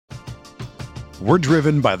We're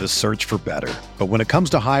driven by the search for better. But when it comes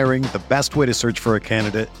to hiring, the best way to search for a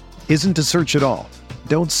candidate isn't to search at all.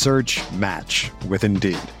 Don't search, match with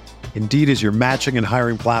Indeed. Indeed is your matching and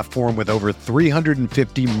hiring platform with over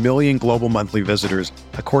 350 million global monthly visitors,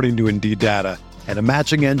 according to Indeed data, and a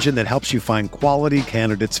matching engine that helps you find quality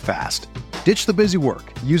candidates fast. Ditch the busy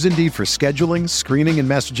work. Use Indeed for scheduling, screening, and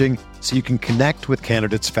messaging so you can connect with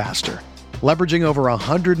candidates faster. Leveraging over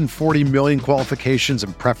 140 million qualifications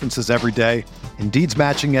and preferences every day, Indeed's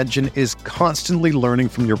matching engine is constantly learning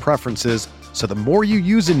from your preferences, so the more you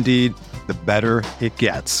use Indeed, the better it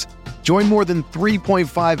gets. Join more than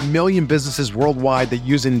 3.5 million businesses worldwide that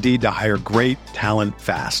use Indeed to hire great talent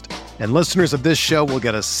fast. And listeners of this show will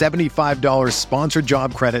get a $75 sponsored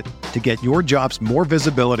job credit to get your jobs more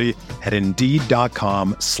visibility at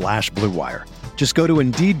Indeed.com/Blue Wire. Just go to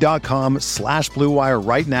Indeed.com/Blue Wire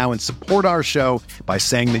right now and support our show by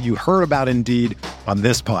saying that you heard about Indeed on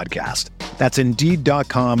this podcast. That's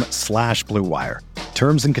Indeed.com/Blue Wire.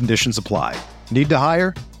 Terms and conditions apply. Need to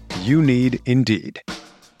hire? You need Indeed.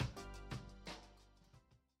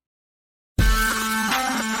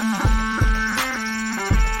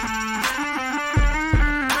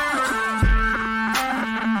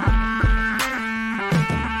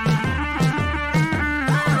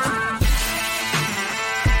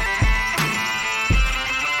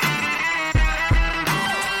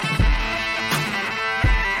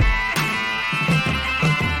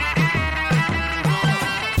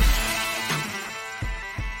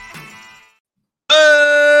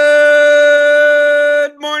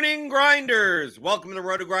 Welcome to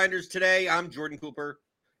Roto Grinders. Today, I'm Jordan Cooper,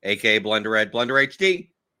 a.k.a. Blender Ed, Blender HD. If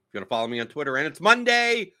you want to follow me on Twitter. And it's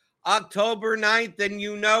Monday, October 9th, and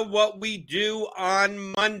you know what we do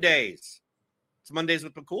on Mondays. It's Mondays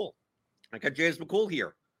with McCool. I got James McCool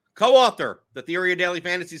here, co-author, The Theory of Daily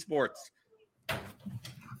Fantasy Sports.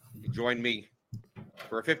 He joined me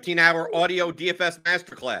for a 15-hour audio DFS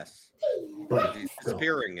masterclass. He's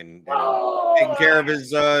disappearing and taking care of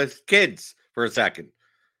his kids for a second.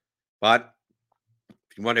 But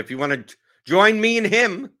if you want to join me and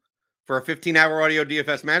him for a 15-hour audio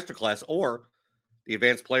DFS masterclass or the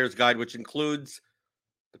Advanced Players Guide, which includes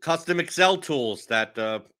the custom Excel tools that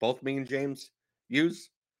both me and James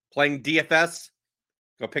use, playing DFS,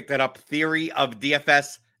 go pick that up,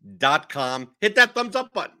 theoryofdfs.com. Hit that thumbs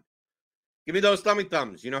up button. Give me those thummy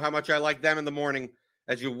thumbs. You know how much I like them in the morning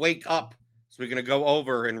as you wake up. So we're going to go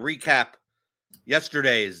over and recap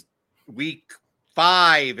yesterday's week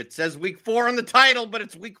 5. It says week 4 on the title, but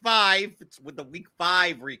it's week 5. It's with the week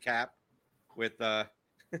 5 recap with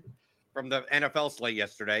from the NFL slate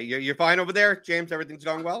yesterday. You're fine over there, James? Everything's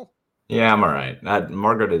going well? Yeah, I'm all right.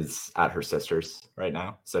 Margaret is at her sister's right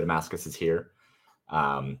now, so Damascus is here.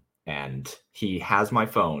 And he has my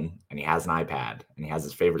phone, and he has an iPad, and he has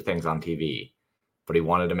his favorite things on TV, but he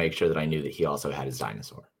wanted to make sure that I knew that he also had his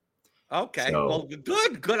dinosaur. Okay, well,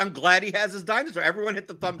 good. I'm glad he has his dinosaur. Everyone hit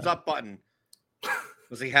the thumbs up button.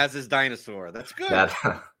 Because he has his dinosaur. That's good.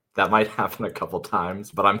 That might happen a couple times,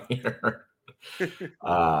 but I'm here.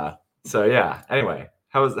 So yeah. Anyway,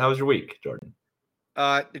 how was your week, Jordan?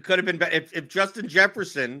 It could have been better if Justin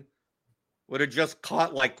Jefferson would have just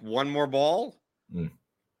caught like one more ball.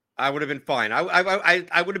 I would have been fine.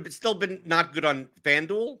 I would have still been not good on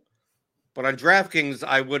FanDuel, but on DraftKings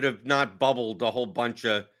I would have not bubbled a whole bunch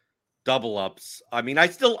of double ups. I mean,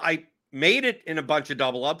 I made it in a bunch of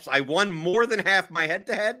double ups. I won more than half my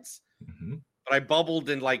head-to-heads, but I bubbled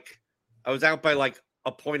in I was out by like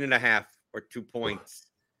 1.5 or 2 points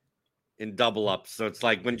in double ups. So it's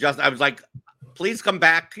like I was like, please come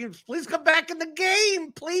back. Please come back in the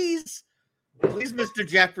game. Please, Mr.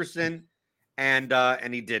 Jefferson. And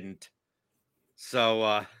he didn't.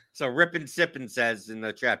 So Rippin' Sippin' says in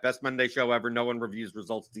the chat, best Monday show ever. No one reviews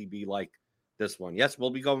results DB like this one. Yes, we'll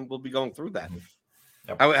be going through that.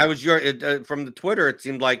 Yep. How was your from the Twitter? It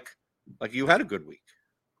seemed like you had a good week.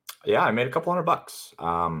 Yeah, I made a couple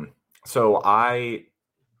 $100. So I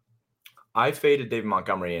faded David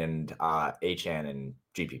Montgomery and HN and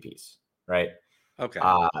GPPs, right? Okay.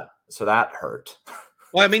 So that hurt.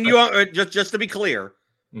 Well, I mean, you just to be clear,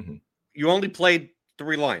 you only played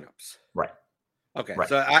 3 lineups, right? Okay. Right.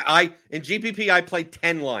 So I in GPP I played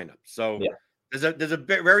 10 lineups. So yeah. There's a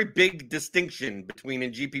very big distinction between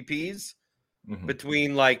in GPPs.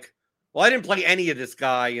 Between I didn't play any of this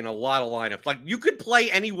guy in a lot of lineups. Like you could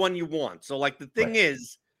play anyone you want. So the thing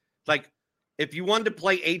is, if you wanted to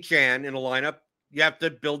play HN in a lineup, you have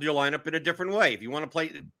to build your lineup in a different way. If you want to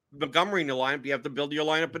play Montgomery in the lineup, you have to build your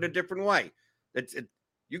lineup in a different way.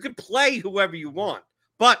 You could play whoever you want,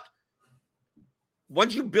 but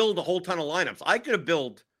once you build a whole ton of lineups, I could have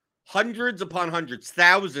built hundreds upon hundreds,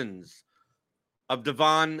 thousands of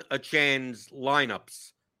Devon Achan's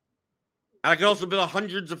lineups. And I could also build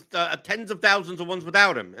hundreds of tens of thousands of ones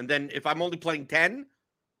without him. And then if I'm only playing 10,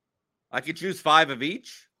 I could choose 5 of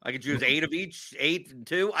each. I could choose 8 of each, 8 and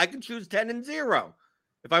 2. I could choose 10 and 0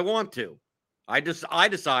 if I want to. I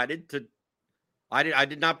decided to. I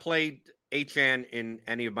did not play Achan in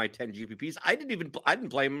any of my 10 GPPs. I didn't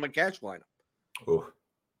play him in my cash lineup. Ooh.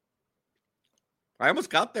 I almost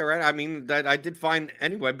got there. Right? I mean, that I did fine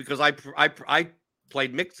anyway because I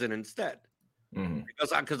played Mixon instead. Mm-hmm.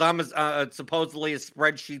 Because I'm supposedly a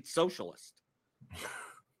spreadsheet socialist,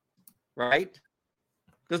 right?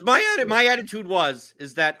 Because my attitude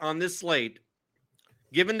is that on this slate,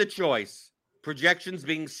 given the choice, projections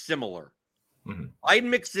being similar, I had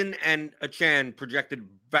Mixon and Achan projected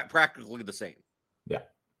practically the same. Yeah.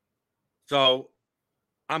 So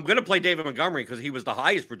I'm going to play David Montgomery because he was the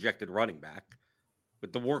highest projected running back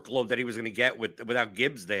with the workload that he was going to get without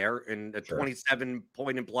Gibbs there and a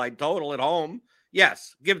 27-point implied total at home.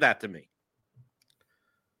 Yes, give that to me.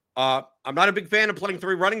 I'm not a big fan of playing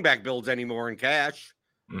 3 running back builds anymore in cash.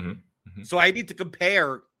 So I need to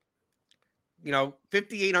compare,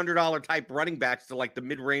 $5,800 type running backs to like the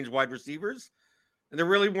mid-range wide receivers. And there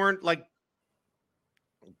really weren't like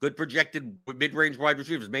good projected mid-range wide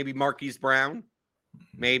receivers. Maybe Marquise Brown,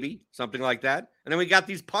 maybe something like that. And then we got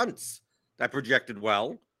these punts that projected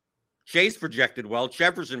well. Chase projected well.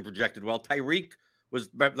 Jefferson projected well. Tyreek was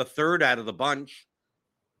the third out of the bunch.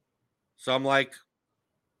 So I'm like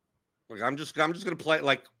I'm just going to play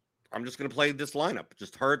this lineup.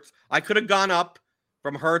 Just Hurts. I could have gone up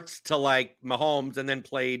from Hurts to like Mahomes and then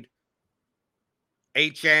played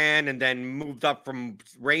Achan and then moved up from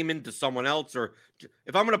Raymond to someone else. Or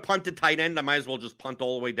if I'm going to punt to tight end, I might as well just punt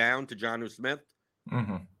all the way down to Jonnu Smith.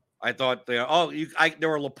 I thought there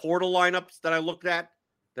were Laporta lineups that I looked at.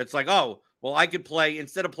 That's like, I could play,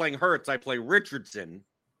 instead of playing Hurts, I play Richardson,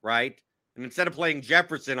 right? And instead of playing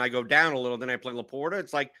Jefferson, I go down a little, then I play Laporta.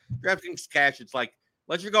 It's like DraftKings cash. It's like,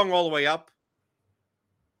 unless you're going all the way up,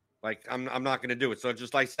 like I'm not going to do it. So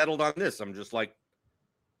I settled on this. I'm just like,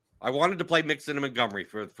 I wanted to play Mixon and Montgomery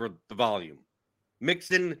for the volume.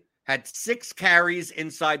 Mixon had 6 carries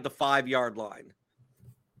inside the 5-yard line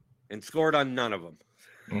and scored on none of them.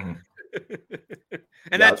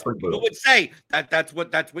 And that's what people would say that's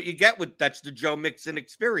what you get that's the Joe Mixon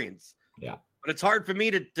experience. Yeah. But it's hard for me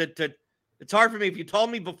it's hard for me if you told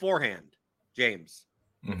me beforehand, James,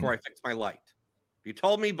 before I fix my light. If you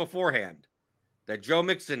told me beforehand that Joe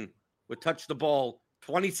Mixon would touch the ball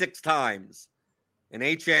 26 times and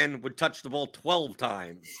Achan would touch the ball 12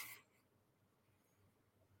 times.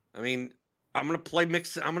 I mean, I'm going to play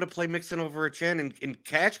Mixon over Achan in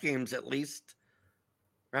cash games at least.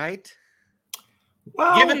 Right?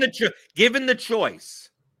 Well, given the choice.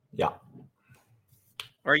 Yeah.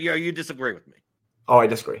 Are you disagree with me? Oh, I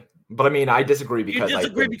disagree. But I mean, I disagree because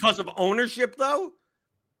because of ownership, though.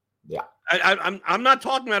 Yeah. I'm not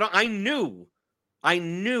talking about. I knew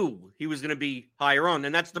he was going to be higher on,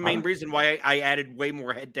 and that's the main reason why I added way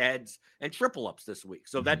more head-to-heads and triple ups this week.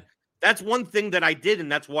 So that's one thing that I did, and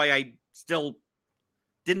that's why I still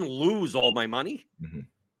didn't lose all my money.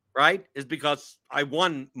 Right? Is because I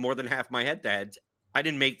won more than half my head-to-heads. I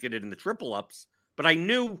didn't make it in the triple ups, but I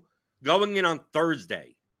knew going in on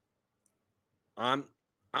Thursday, I'm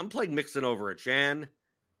playing Mixon over Achan,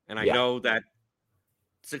 and I know that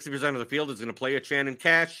 60% of the field is going to play Achan in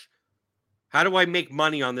cash. How do I make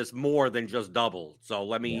money on this more than just double? So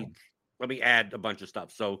let me add a bunch of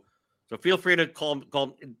stuff. So feel free to call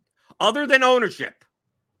other than ownership.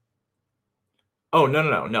 Oh,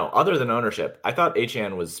 no. Other than ownership, I thought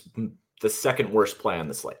Achan was the second worst play on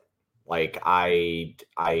the slate. Like, I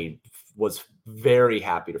was very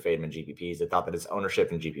happy to fade him in GPPs. I thought that his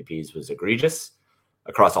ownership in GPPs was egregious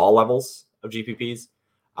across all levels of GPPs.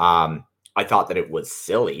 I thought that it was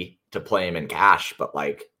silly to play him in cash, but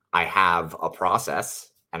like, I have a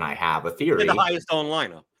process and I have a theory. The highest owned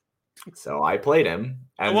lineup. So I played him.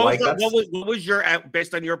 And what was your,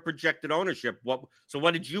 based on your projected ownership? What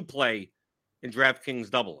did you play in DraftKings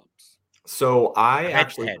double ups? So I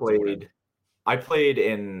played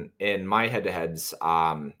in my head-to-heads.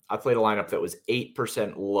 I played a lineup that was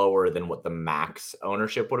 8% lower than what the max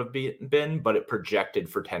ownership would have been, but it projected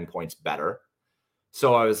for 10 points better.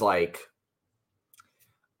 So I was like,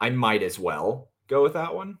 I might as well go with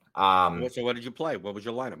that one. So what did you play? What was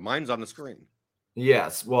your lineup? Mine's on the screen.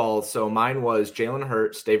 Yes. Well, so mine was Jalen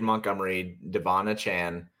Hurts, David Montgomery, Devon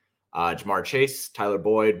Achan, Jamar Chase, Tyler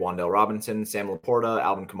Boyd, Wan'Dale Robinson, Sam Laporta,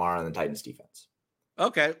 Alvin Kamara, and the Titans defense.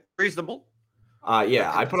 Okay, reasonable.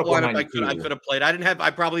 I put up 192. I could have played. I didn't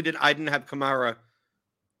have Kamara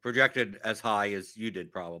projected as high as you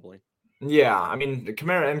did, probably. Yeah, I mean,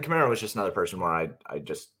 Kamara was just another person where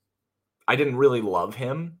I didn't really love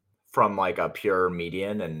him from like a pure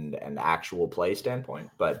median and actual play standpoint,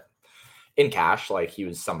 but in cash, like he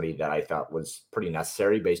was somebody that I thought was pretty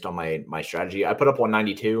necessary based on my strategy. I put up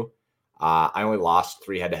 192. I only lost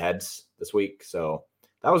 3 head-to-heads this week, so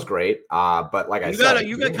that was great. But like I said,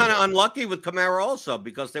 you got kind of unlucky with Kamara also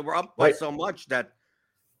because they were up by so much that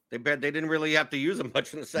they didn't really have to use him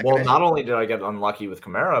much in the second. Well, not only did I get unlucky with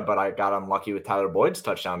Kamara, but I got unlucky with Tyler Boyd's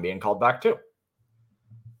touchdown being called back too.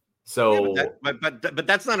 So, yeah, but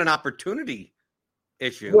that's not an opportunity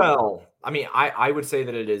issue. Well, I mean, I would say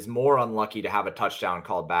that it is more unlucky to have a touchdown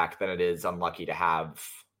called back than it is unlucky to have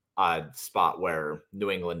a spot where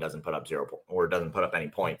New England doesn't put up doesn't put up any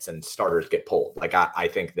points and starters get pulled. Like I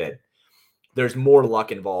think that there's more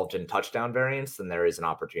luck involved in touchdown variance than there is an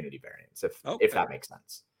opportunity variance, if that makes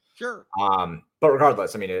sense. Sure. But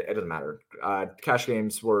regardless, I mean, it doesn't matter. Cash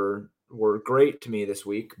games were great to me this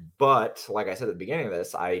week, but like I said at the beginning of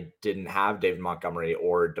this, I didn't have David Montgomery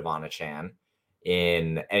or Devon Achane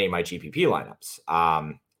in any of my GPP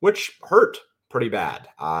lineups, which hurt pretty bad.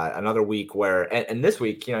 Another week where, and this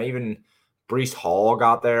week, even Breece Hall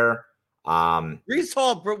got there. Breece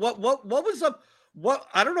Hall, what was up?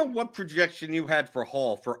 I don't know what projection you had for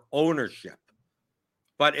Hall for ownership,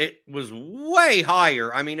 but it was way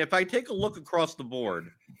higher. I mean, if I take a look across the board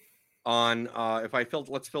on,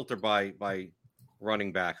 let's filter by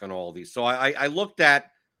running back on all these. So I looked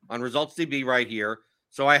at on Results DB right here.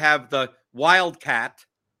 So I have the Wildcat,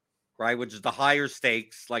 right, which is the higher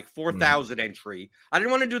stakes, like 4,000 entry. I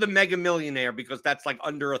didn't want to do the Mega Millionaire because that's like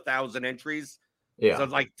under 1,000 entries. Yeah. So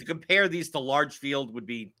like to compare these to large field would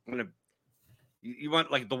be you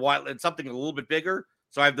want like the wild and something a little bit bigger.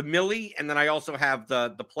 So I have the Millie, and then I also have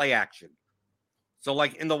the play action. So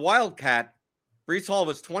like in the Wildcat, Breece Hall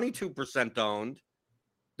was 22% owned.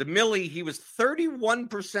 The Millie, he was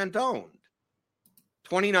 31% owned.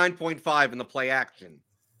 29.5 in the play action.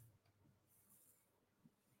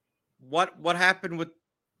 What happened with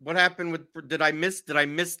did I miss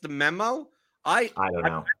the memo? I don't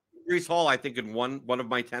know. Breece Hall, I think, in one of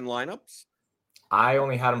my 10 lineups. I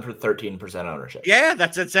only had him for 13% ownership. Yeah,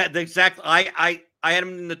 that's exactly. I had him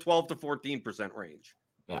in the 12 to 14% range.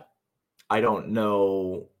 Yeah. I don't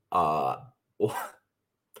know. I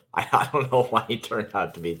don't know why he turned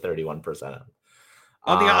out to be 31%.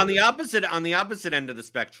 On the opposite end of the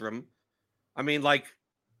spectrum, I mean, like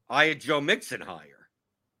I had Joe Mixon higher.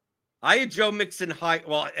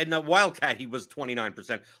 Well, in the Wildcat, he was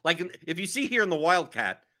 29%. Like if you see here in the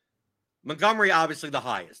Wildcat, Montgomery obviously the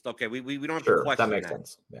highest. Okay, we don't have to question that. Makes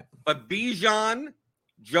sense. Yeah. But Bijan,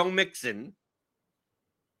 Joe Mixon,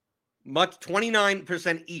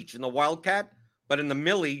 29% each in the Wildcat, but in the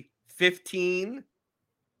Millie, 15,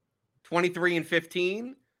 23 and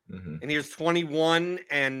 15. Mm-hmm. And here's 21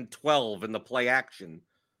 and 12 in the play action.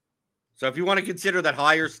 So if you want to consider that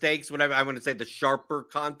higher stakes, whatever, I want to say the sharper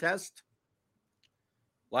contest,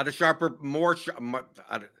 a lot of sharper,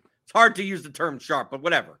 it's hard to use the term sharp, but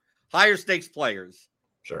whatever. Higher stakes players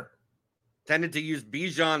tended to use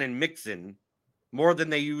Bijan and Mixon more than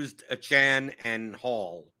they used Achane and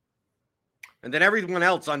Hall. And then everyone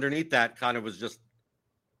else underneath that kind of was just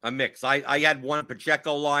a mix. I had one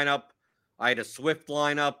Pacheco lineup. I had a Swift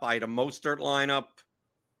lineup. I had a Mostert lineup.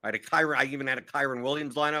 I even had a Kyron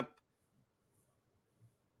Williams lineup.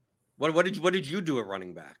 What did you do at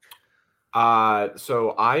running back?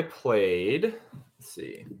 So I played, let's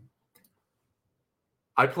see.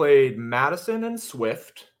 I played Madison and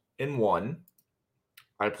Swift in one.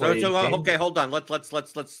 I played okay, hold on.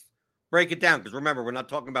 Let's break it down because remember, we're not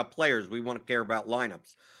talking about players. We want to care about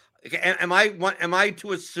lineups. Okay, am I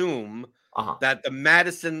to assume that the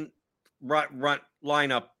Madison run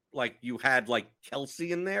lineup, like you had like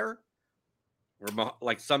Kelsey in there?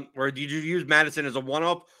 Or did you use Madison as a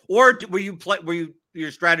one-off, or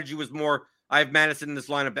your strategy was more? I have Madison in this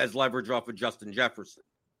lineup as leverage off of Justin Jefferson.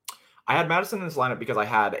 I had Madison in this lineup because I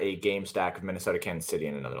had a game stack of Minnesota, Kansas City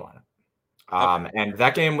in another lineup. And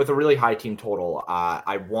that game with a really high team total,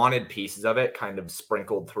 I wanted pieces of it kind of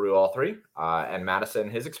sprinkled through all three. And Madison,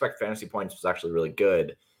 his expected fantasy points was actually really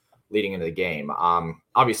good leading into the game.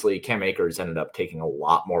 Obviously, Cam Akers ended up taking a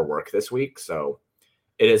lot more work this week, so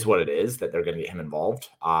it is what it is that they're going to get him involved.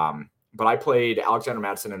 But I played Alexander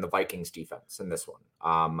Mattison in the Vikings defense in this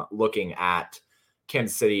one, looking at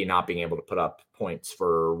Kansas City not being able to put up points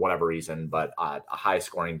for whatever reason, but a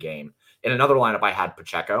high-scoring game. In another lineup, I had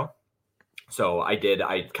Pacheco. So I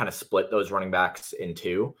kind of split those running backs in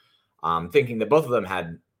two, thinking that both of them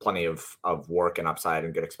had plenty of work and upside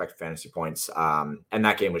and good expected fantasy points. And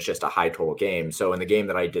that game was just a high total game. So in the game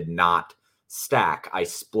that I did not stack, I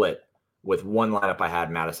split With one lineup, I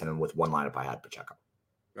had Madison, and with one lineup, I had Pacheco.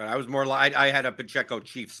 Right. I was more like I had a Pacheco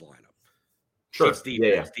Chiefs lineup. Sure. Chiefs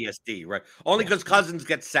defense, DSD, right? Only because Cousins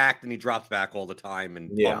gets sacked and he drops back all the time and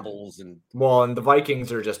fumbles and and the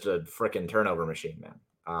Vikings are just a freaking turnover machine, man.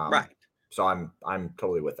 Right. So I'm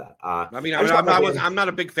totally with that. I'm not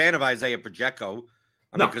a big fan of Isaiah Pacheco.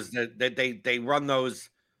 Because they run those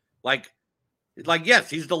like yes,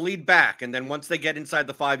 he's the lead back, and then once they get inside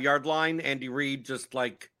the 5-yard line, Andy Reid just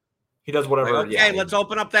he does whatever. Like, okay, let's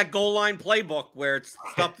open up that goal line playbook where it's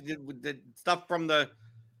stuff from the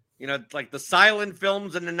like the silent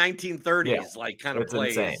films in the 1930s, kind of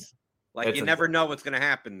plays. Insane. You never know what's going to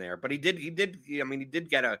happen there. But he did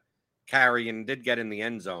get a carry and did get in the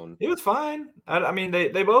end zone. He was fine. I mean,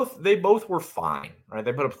 they both were fine, right?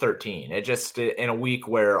 They put up 13. It just in a week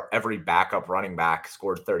where every backup running back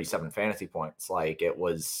scored 37 fantasy points, it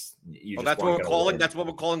was. That's what we're calling. That's what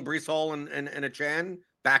we're calling Breece Hall and Achane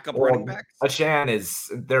backup running backs.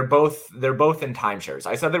 Achane they're both in timeshares.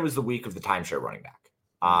 I said there was the week of the timeshare running back.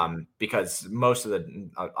 Because most of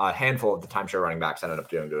a handful of the timeshare running backs ended up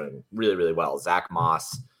doing really, really well. Zach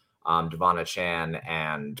Moss, Devon Achane,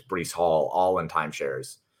 and Breece Hall all in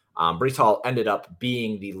timeshares. Breece Hall ended up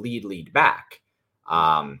being the lead back,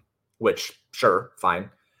 which sure,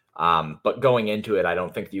 fine. But going into it, I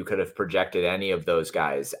don't think you could have projected any of those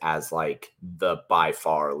guys as the by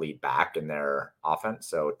far lead back in their offense.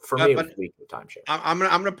 So for me, it was weak with timeshare. I'm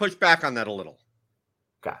gonna push back on that a little.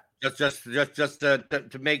 Okay. Just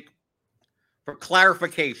to make for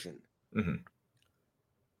clarification. Mm-hmm.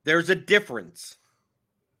 There's a difference,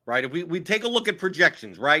 right? If we take a look at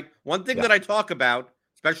projections, right? One thing that I talk about,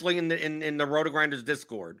 especially in the Roto-Grinders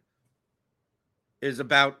Discord, is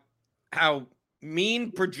about how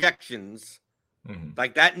mean projections,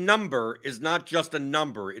 that number is not just a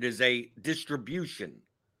number; it is a distribution.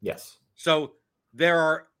 Yes. So there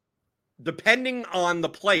are, depending on the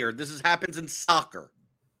player, happens in soccer.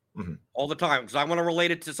 All the time, because I want to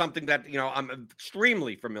relate it to something that I'm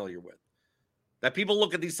extremely familiar with. That people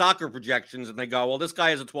look at these soccer projections and they go, well, this guy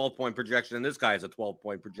has a 12-point projection and this guy has a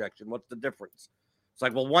 12-point projection. What's the difference? It's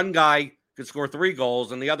like, well, one guy could score 3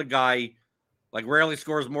 goals and the other guy rarely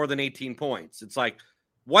scores more than 18 points. It's like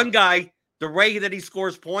one guy, the way that he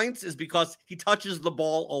scores points is because he touches the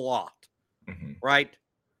ball a lot, right?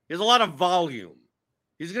 He has a lot of volume.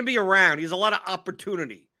 He's going to be around. He has a lot of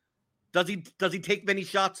opportunity. Does he take many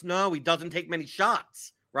shots? No, he doesn't take many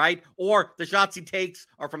shots, right? Or the shots he takes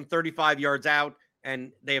are from 35 yards out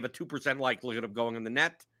and they have a 2% likelihood of going in the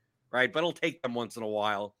net, right? But he'll take them once in a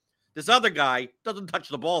while. This other guy doesn't touch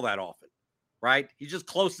the ball that often, right? He's just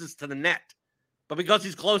closest to the net. But because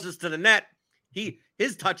he's closest to the net,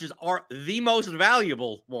 his touches are the most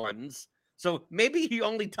valuable ones. So maybe he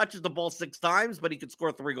only touches the ball 6 times, but he could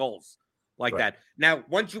score 3 goals. That. Now,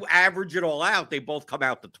 once you average it all out, they both come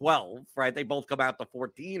out to 12, right? They both come out to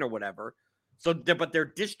 14 or whatever. So, but their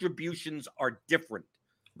distributions are different.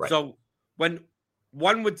 Right. So when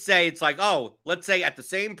one would say, it's like, oh, let's say at the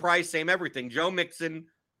same price, same everything, Joe Mixon,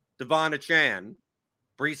 Devon Achane,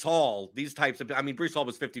 Breece Hall, these types of, Breece Hall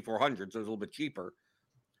was 5,400, so it was a little bit cheaper.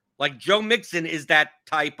 Joe Mixon is that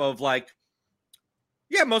type of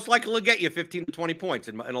most likely to get you 15 to 20 points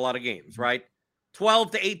in a lot of games, right? 12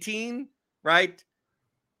 to 18. Right,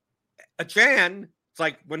 Achane.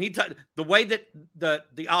 It's when the way that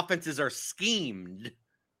the offenses are schemed.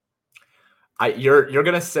 You're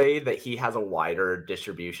gonna say that he has a wider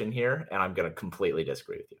distribution here, and I'm gonna completely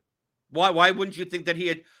disagree with you. Why wouldn't you think that he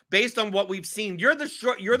had, based on what we've seen? You're the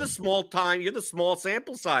small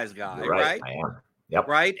sample size guy, right? I am. Yep.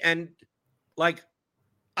 Right, and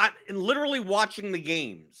and literally watching the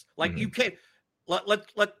games, you can't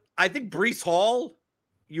let. I think Breece Hall,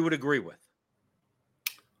 you would agree with.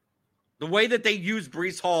 The way that they use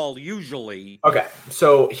Breece Hall usually. Okay,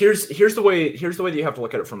 so here's the way that you have to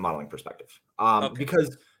look at it from a modeling perspective.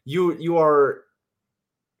 Because you are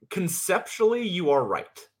conceptually you are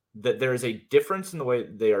right that there is a difference in the way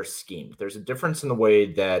they are schemed. There's a difference in the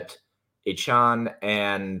way that Achane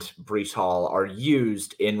and Breece Hall are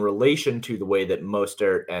used in relation to the way that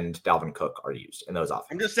Mostert and Dalvin Cook are used in those offenses.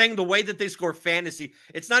 I'm just saying the way that they score fantasy.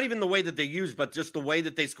 It's not even the way that they use, but just the way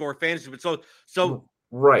that they score fantasy. But so.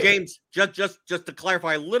 Right, James, just to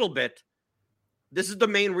clarify a little bit, this is the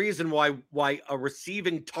main reason why a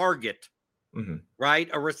receiving target, right?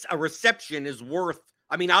 A reception is worth.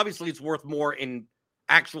 Obviously, it's worth more in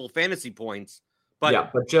actual fantasy points,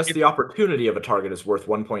 but but just the opportunity of a target is worth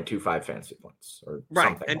 1.25 fantasy points, or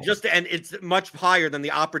something. And it's much higher than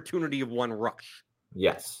the opportunity of one rush.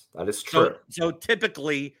 Yes, that is true. So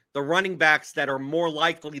typically, the running backs that are more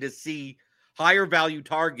likely to see higher value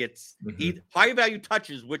targets, higher value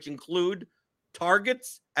touches, which include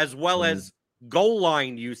targets as well as goal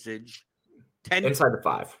line usage, tend inside the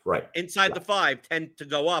 5, right? Inside the 5 tend to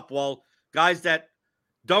go up. While guys that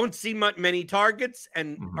don't see many targets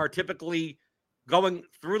and are typically going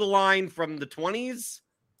through the line from the 20s,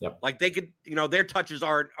 like they could, their touches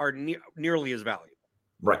are nearly as valuable.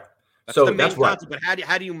 Right. That's so the main that's right. concept. But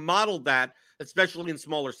how do you model that, especially in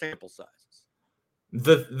smaller sample sizes?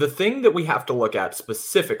 The thing that we have to look at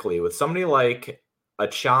specifically with somebody like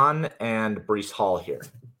Achan and Breece Hall here,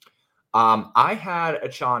 I had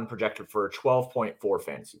Achan projected for 12.4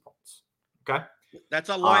 fantasy points. Okay, that's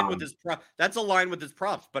aligned with his that's aligned with his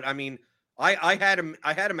props. But I mean, I had him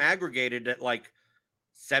aggregated at like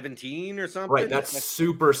 17 or something. Right, that's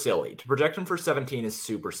super silly. To project him for 17 is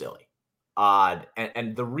super silly.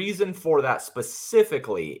 And the reason for that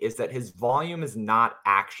specifically is that his volume is not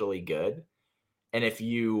actually good. And if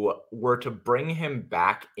you were to bring him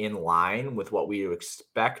back in line with what we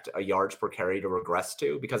expect a yards per carry to regress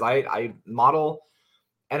to, because I model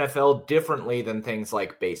NFL differently than things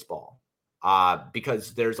like baseball,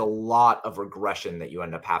 because there's a lot of regression that you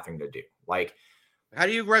end up having to do. Like, how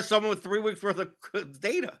do you regress someone with 3 weeks worth of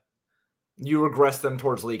data? You regress them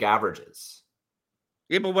towards league averages.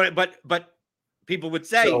 Yeah, but people would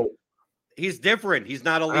say he's different. He's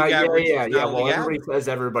not a league average. Yeah. Well, everybody says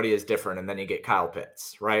everybody is different, and then you get Kyle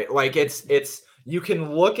Pitts, right? Like it's you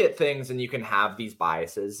can look at things and you can have these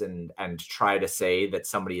biases and try to say that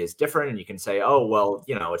somebody is different, and you can say, oh, well,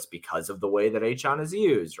 it's because of the way that Achan is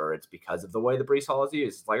used, or it's because of the way the Breece Hall is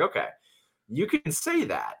used. It's like, okay, you can say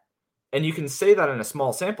that, and you can say that in a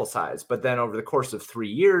small sample size, but then over the course of 3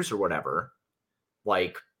 years or whatever,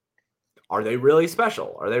 like, are they really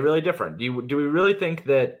special? Are they really different? Do we really think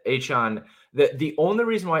that Achan, that the only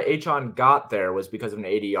reason why Achan got there was because of an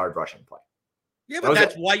 80-yard rushing play? Yeah, but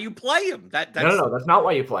that's why you play him. No, that's not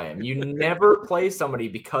why you play him. You never play somebody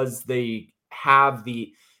because they have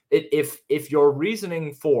if your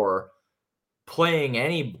reasoning for playing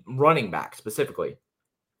any running back specifically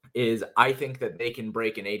is I think that they can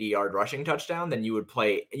break an 80-yard rushing touchdown, then you'd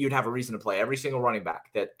have a reason to play every single running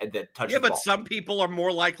back that touches the ball. Yeah, but some people are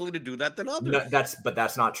more likely to do that than others. No,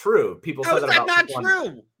 that's not true. People say that about not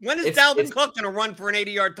true. When is Dalvin Cook going to run for an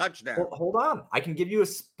 80-yard touchdown? Hold on. I can give you a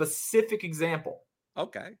specific example.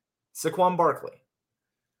 Okay. Saquon Barkley.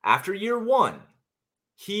 After year 1,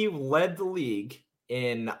 he led the league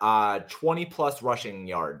in 20-plus rushing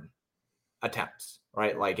yard attempts,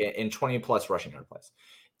 right? Like in 20-plus rushing yard plays.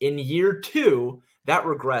 In year 2, that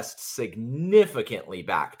regressed significantly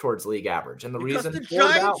back towards league average. And the reason the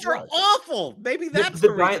Giants are awful. Maybe that's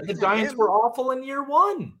the Giants were awful in year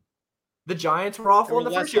 1. The Giants were awful in the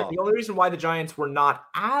first year. The only reason why the Giants were not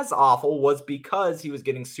as awful was because he was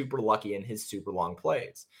getting super lucky in his super long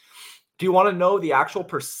plays. Do you want to know the actual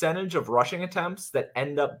percentage of rushing attempts that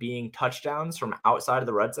end up being touchdowns from outside of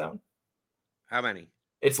the red zone? How many?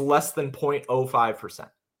 It's less than 0.05%.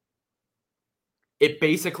 It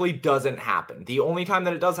basically doesn't happen. The only time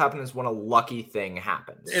that it does happen is when a lucky thing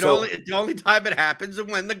happens. The only time it happens is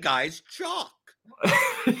when the guys chalk.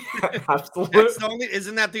 Absolutely.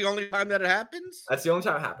 Isn't that the only time that it happens? That's the only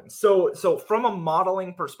time it happens. So from a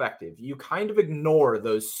modeling perspective, you kind of ignore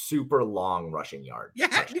those super long rushing yards.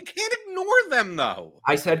 Yeah, you can't ignore them though.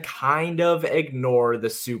 I said kind of ignore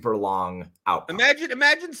the super long outcome.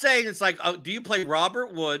 Imagine saying it's like, oh, do you play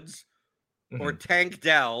Robert Woods or Tank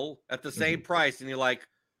Dell at the same price? And you're like,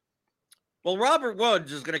 well, Robert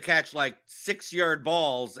Woods is going to catch like 6-yard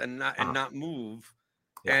balls and not move.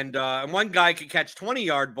 Yeah. And one guy could catch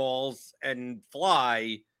 20-yard balls and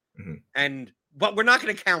fly. But we're not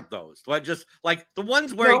going to count those. Just like the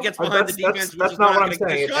ones where he gets behind the defense. That's not what I'm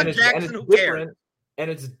saying. Who cares?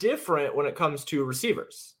 And it's different when it comes to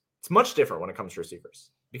receivers. It's much different when it comes to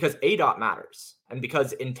receivers. Because ADOT matters, and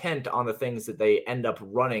because intent on the things that they end up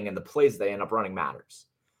running and the plays they end up running matters.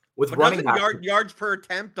 With running back, yards per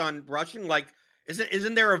attempt on rushing, like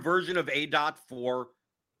isn't there a version of ADOT for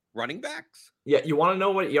running backs? Yeah, you want to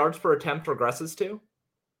know what yards per attempt regresses to?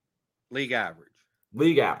 League average.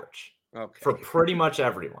 League average. Okay. For pretty much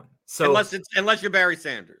everyone. So unless you're Barry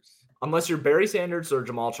Sanders. Unless you're Barry Sanders or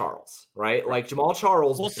Jamal Charles, right? Like Jamal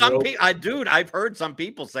Charles. Well, I've heard some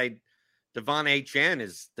people say Devon Achane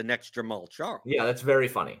is the next Jamal Charles. Yeah, that's very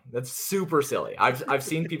funny. That's super silly. I've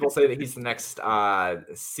seen people say that he's the next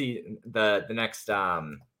next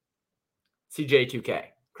CJ2K,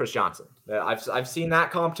 Chris Johnson. I've seen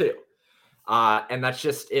that comp too. And that's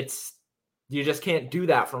just you just can't do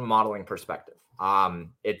that from a modeling perspective.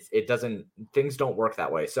 Things don't work that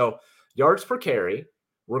way. So yards per carry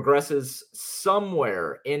regresses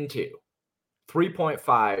somewhere into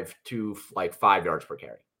 3.5 to like 5 yards per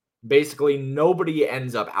carry. Basically, nobody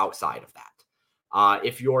ends up outside of that.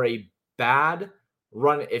 If you're a bad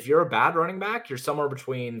running back, you're somewhere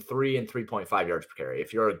between 3 and 3.5 yards per carry.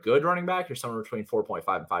 If you're a good running back, you're somewhere between 4.5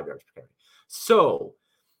 and 5 yards per carry. So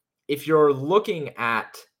if you're looking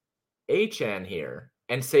at HN here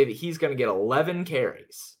and say that he's going to get 11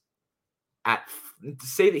 carries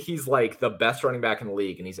say that he's like the best running back in the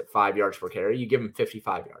league and he's at 5 yards per carry, you give him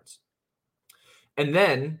 55 yards. And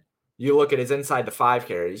then you look at his inside the 5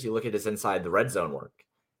 carries, you look at his inside the red zone work,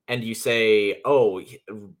 and you say, oh,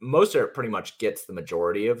 Mostert pretty much gets the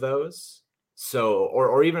majority of those. So,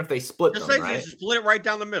 or even if they split just them, say right? you split it right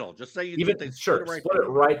down the middle. Just say you split it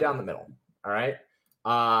right down the middle. All right.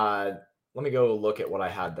 Let me go look at what I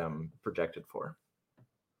had them projected for.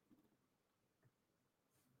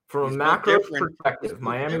 From a macro perspective,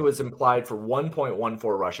 Miami was implied for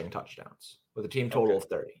 1.14 rushing touchdowns with a team total of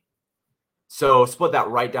 30. So split that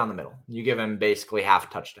right down the middle. You give him basically half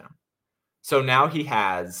a touchdown. So now he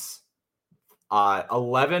has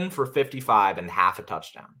 11 for 55 and half a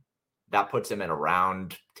touchdown. That puts him at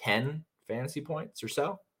around 10 fantasy points or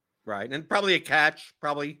so. Right. And probably a catch.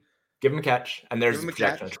 Give him a catch. And there's a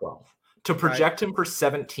projection of 12. To project him for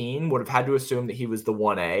 17 would have had to assume that he was the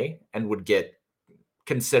 1A and would get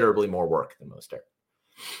considerably more work than Mostert.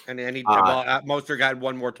 And Mostert got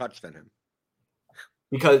one more touch than him.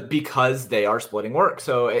 Because they are splitting work.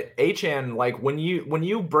 So at HN, like when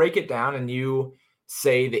you break it down and you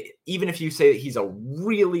say that, even if you say that he's a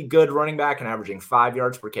really good running back and averaging 5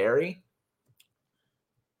 yards per carry,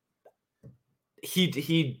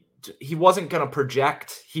 he wasn't going to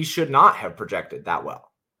project. He should not have projected that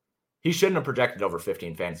well. He shouldn't have projected over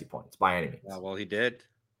 15 fantasy points by any means. Well, he did.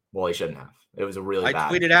 Well, he shouldn't have. It was a really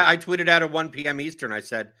bad. I tweeted out at 1 p.m. Eastern. I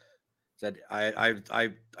said I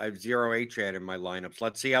have 0 HN in my lineups.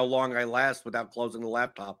 Let's see how long I last without closing the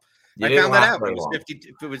laptop. I found that out.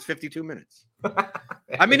 It was 52 minutes.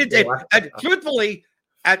 I mean, truthfully,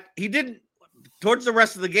 he didn't. Towards the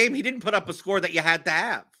rest of the game, he didn't put up a score that you had to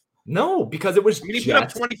have. No, because it was. He put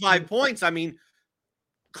up 25 points. I mean,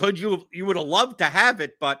 you would have loved to have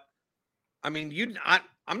it, but I mean,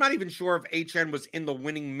 I'm not even sure if HN was in the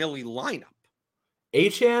winning Millie lineup.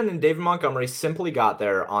 HN and David Montgomery simply got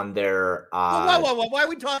there on their. Whoa! Why are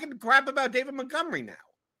we talking crap about David Montgomery now?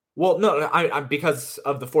 Well, no, I because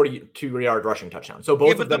of the 42-yard rushing touchdown. So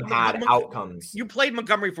both of them had outcomes. You played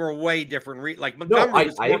Montgomery for a way different like Montgomery.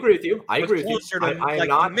 No, I agree with you. I agree with you.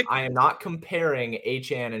 I am not comparing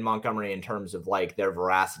HN and Montgomery in terms of like their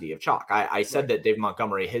veracity of chalk. I said that David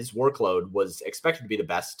Montgomery, his workload was expected to be the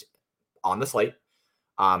best on the slate,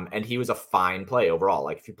 and he was a fine play overall.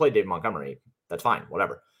 Like if you play David Montgomery, that's fine,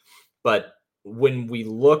 whatever. But when we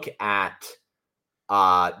look at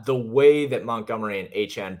the way that Montgomery and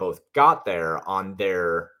HN both got there on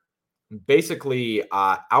their basically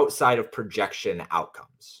outside of projection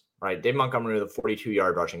outcomes, right? Dave Montgomery with a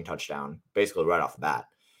 42-yard rushing touchdown, basically right off the bat,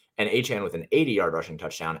 and HN with an 80-yard rushing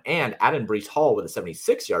touchdown, and Adam Breece Hall with a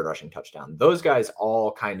 76-yard rushing touchdown. Those guys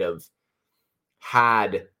all kind of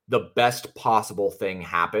had the best possible thing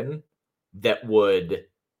happen that would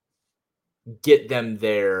get them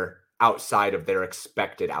there outside of their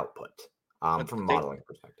expected output. From a modeling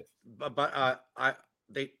perspective.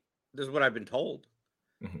 This is what I've been told.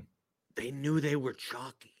 Mm-hmm. They knew they were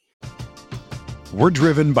chalky. We're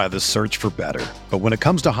driven by the search for better. But when it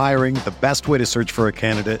comes to hiring, the best way to search for a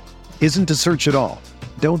candidate isn't to search at all.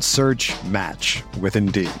 Don't search, match with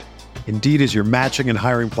Indeed. Indeed is your matching and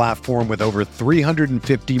hiring platform with over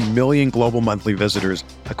 350 million global monthly visitors,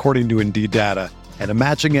 according to Indeed data, and a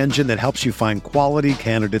matching engine that helps you find quality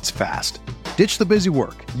candidates fast. Ditch the busy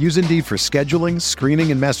work. Use Indeed for scheduling,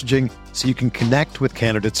 screening, and messaging so you can connect with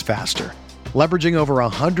candidates faster. Leveraging over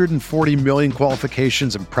 140 million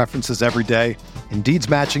qualifications and preferences every day, Indeed's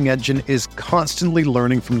matching engine is constantly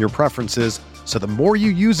learning from your preferences, so the more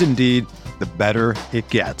you use Indeed, the better it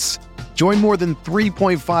gets. Join more than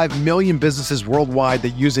 3.5 million businesses worldwide that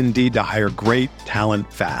use Indeed to hire great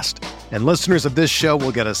talent fast. And listeners of this show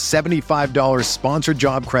will get a $75 sponsored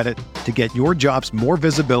job credit to get your jobs more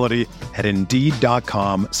visibility at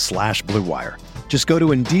Indeed.com/Blue Wire. Just go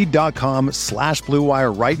to Indeed.com/Blue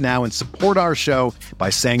Wire right now and support our show by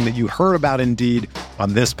saying that you heard about Indeed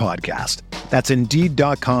on this podcast. That's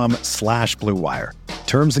Indeed.com/Blue Wire.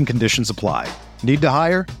 Terms and conditions apply. Need to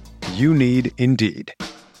hire? You need Indeed.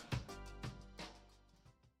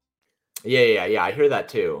 Yeah. I hear that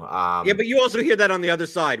too. Yeah, but you also hear that on the other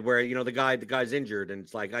side where, the guy's injured and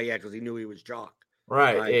it's like, oh yeah, because he knew he was chalk.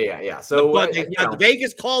 Right. Yeah. So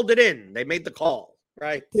Vegas called it in. They made the call.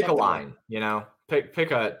 Right. Pick a line,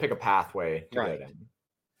 pick a pathway to get in.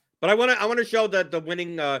 But I want to show that the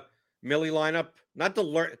winning Millie lineup, not the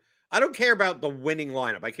learn. I don't care about the winning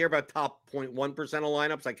lineup. I care about top 0.1% of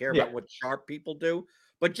lineups. I care about what sharp people do.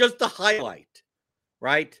 But just the highlight,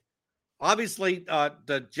 right? Obviously,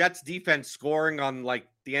 the Jets defense scoring on like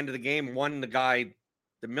the end of the game won the guy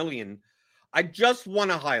the million. I just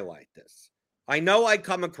want to highlight this. I know I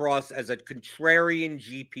come across as a contrarian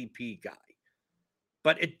GPP guy,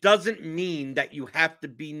 but it doesn't mean that you have to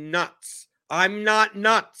be nuts. I'm not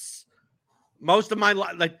nuts. Most of my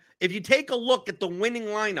like, if you take a look at the winning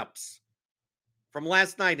lineups from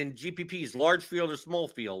last night in GPP's large field or small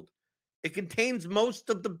field, it contains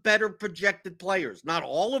most of the better projected players, not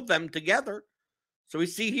all of them together. So we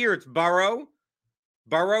see here it's Burrow,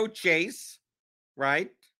 Chase,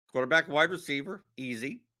 right? Quarterback, wide receiver,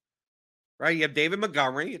 easy. Right? You have David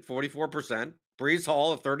Montgomery at 44%, Breece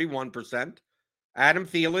Hall at 31%, Adam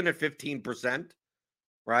Thielen at 15%,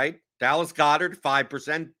 right? Dallas Goedert,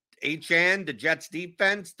 5%, Achane, the Jets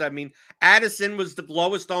defense. I mean, Addison was the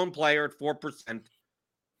lowest owned player at 4%.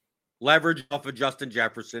 Leverage off of Justin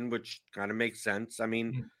Jefferson, which kind of makes sense. I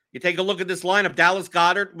mean, you take a look at this lineup. Dallas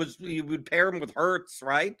Goedert you would pair him with Hurts,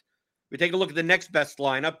 right? We take a look at the next best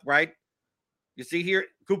lineup, right? You see here,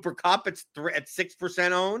 Cooper Kupp at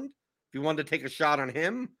 6% owned. If you wanted to take a shot on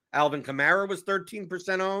him, Alvin Kamara was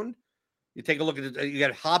 13% owned. You take a look at it, you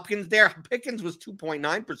got Hopkins there. Pickens was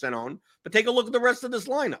 2.9% owned. But take a look at the rest of this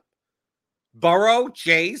lineup. Burrow,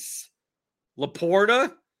 Chase,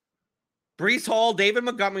 Laporta, Breece Hall, David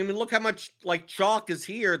Montgomery. I mean, look how much like chalk is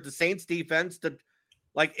here at the Saints defense.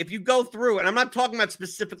 Like if you go through, and I'm not talking about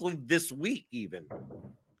specifically this week even.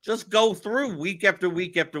 Just go through week after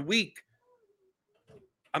week after week.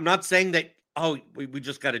 I'm not saying that, we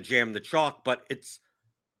just got to jam the chalk, but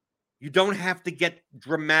you don't have to get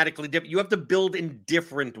dramatically different. You have to build in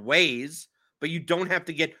different ways, but you don't have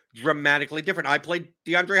to get dramatically different. I played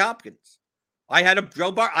DeAndre Hopkins. I had a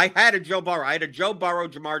Joe Burrow. I had a Joe Burrow,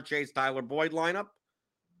 Jamar Chase, Tyler Boyd lineup,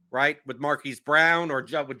 right? With Marquise Brown or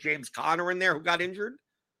with James Conner in there who got injured.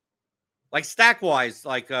 Like stack-wise,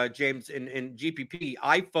 like James in GPP,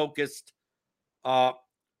 I focused on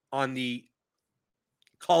the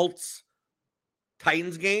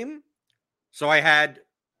Colts-Titans game. So I had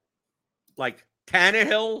like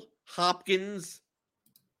Tannehill, Hopkins,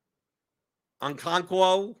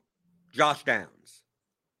 Okonkwo, Josh Downs.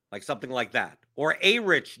 Like something like that. Or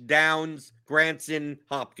A-Rich, Downs, Granson,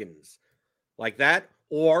 Hopkins. Like that.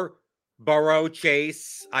 Or Burrow,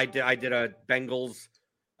 Chase. I did a Bengals.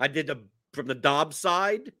 I did from the Dobbs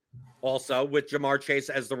side also with Jamar Chase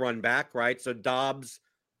as the run back, right? So Dobbs,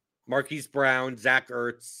 Marquise Brown, Zach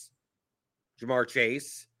Ertz, Jamar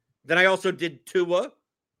Chase. Then I also did Tua,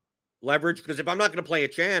 leverage, because if I'm not going to play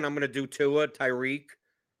Achane, I'm going to do Tua, Tyreek,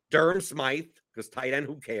 Durham Smythe, because tight end,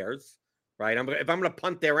 who cares, right? If I'm going to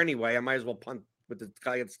punt there anyway, I might as well punt with the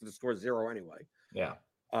guy that's going to score 0 anyway. Yeah.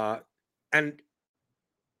 And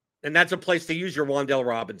that's a place to use your Wan'Dale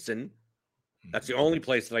Robinson. That's the only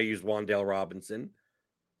place that I use Wan'Dale Robinson.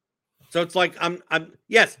 So it's like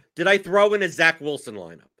yes. Did I throw in a Zach Wilson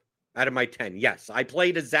lineup out of my 10? Yes, I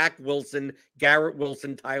played a Zach Wilson, Garrett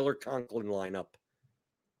Wilson, Tyler Conklin lineup.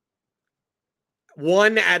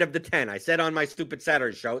 1 out of the 10. I said on my Stupid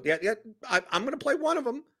Saturday show. Yeah, I'm going to play one of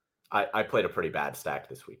them. I played a pretty bad stack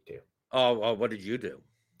this week too. Oh, what did you do?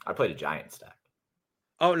 I played a giant stack.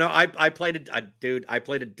 Oh no, I played I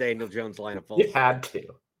played a Daniel Jones lineup. You had to,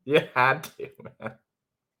 man.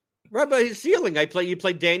 Right, but his ceiling. You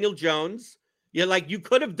played Daniel Jones. You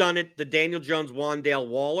could have done it the Daniel Jones, Wan'Dale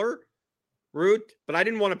Waller route, but I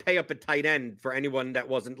didn't want to pay up a tight end for anyone that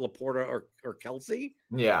wasn't Laporta or Kelsey.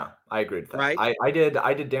 Yeah, I agree with that. Right? I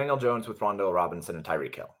did Daniel Jones with Wan'Dale Robinson and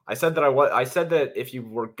Tyreek Hill. I said that if you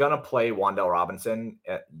were gonna play Wan'Dale Robinson,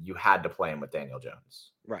 you had to play him with Daniel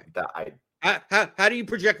Jones. Right. How do you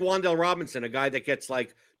project Wan'Dale Robinson, a guy that gets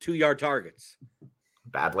like 2-yard targets?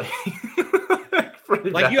 Badly.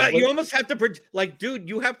 Like you almost have to dude,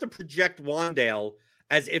 you have to project Wan'Dale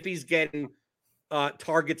as if he's getting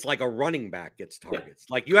targets like a running back gets targets.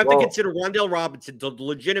 Yeah. Like you have to consider Wan'Dale Robinson to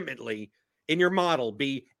legitimately in your model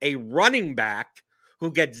be a running back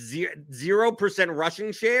who gets 0%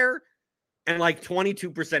 rushing share and like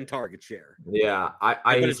 22% target share. Yeah, but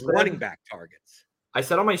it's running back targets. I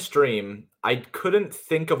said on my stream, I couldn't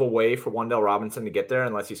think of a way for Wan'Dale Robinson to get there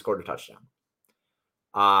unless he scored a touchdown.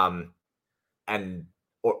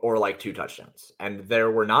 Or like 2 touchdowns. And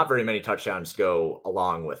there were not very many touchdowns to go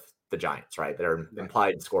along with the Giants, right? Their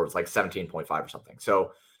implied score was like 17.5 or something.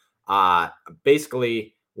 So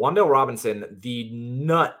basically, Wan'Dale Robinson, the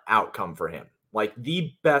nut outcome for him, like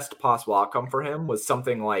the best possible outcome for him was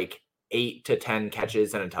something like 8 to 10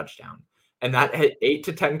 catches and a touchdown. And that 8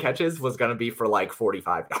 to 10 catches was going to be for like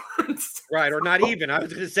 45 yards. Right, or not even. I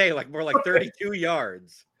was going to say like more like 32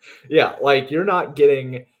 yards. Yeah, like you're not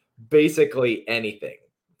getting basically anything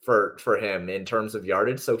for him in terms of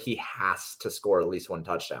yardage, so he has to score at least one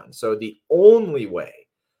touchdown. So the only way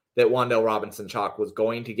that Wan'Dale Robinson chalk was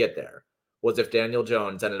going to get there was if Daniel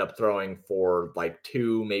Jones ended up throwing for like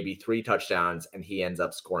 2, maybe 3 touchdowns, and he ends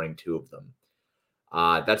up scoring 2 of them.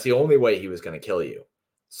 That's the only way he was going to kill you.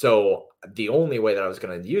 So the only way that I was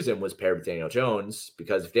going to use him was paired with Daniel Jones,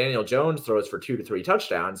 because if Daniel Jones throws for 2 to 3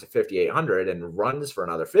 touchdowns at 5,800 and runs for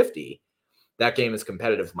another 50, that game is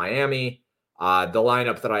competitive with Miami. The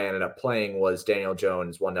lineup that I ended up playing was Daniel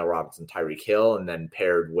Jones, Wan'Dale Robinson, Tyreek Hill, and then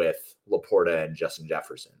paired with Laporta and Justin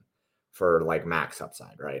Jefferson for like max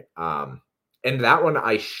upside, right? And that one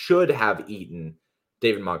I should have eaten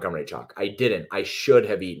David Montgomery chalk. I didn't. I should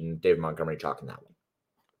have eaten David Montgomery chalk in that one.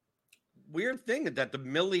 Weird thing that the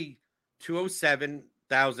Millie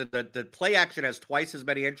 207,000, the play action has twice as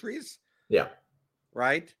many entries. Yeah.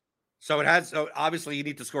 Right. So it has, so obviously you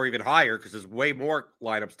need to score even higher because there's way more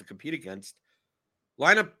lineups to compete against.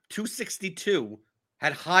 Lineup 262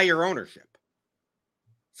 had higher ownership.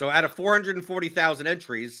 So out of 440,000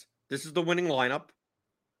 entries, this is the winning lineup.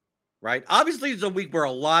 Right. Obviously it's a week where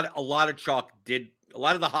a lot of chalk did, a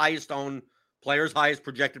lot of the highest owned players, highest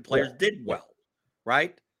projected players did well.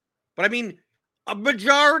 Right. But I mean, a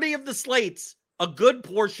majority of the slates, a good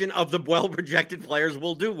portion of the well-projected players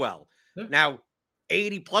will do well. Yeah. Now,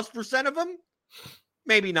 80+% of them,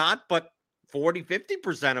 maybe not, but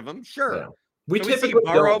 40-50% of them, sure. Yeah. We typically see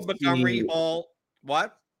Burrow, Montgomery, Hall.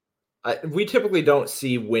 What? We typically don't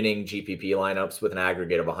see winning GPP lineups with an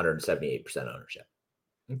aggregate of 178% ownership.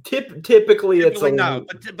 Typically it's no,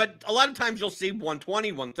 but a lot of times you'll see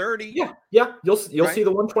 120, 130. Yeah. You'll see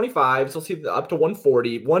the 125s. You'll see the up to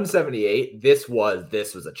 140, 178. This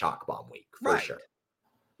was a chalk bomb week for sure.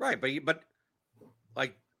 Right, but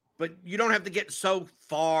you don't have to get so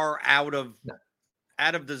far out of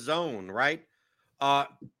the zone, right?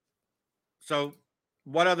 So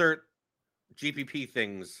what other GPP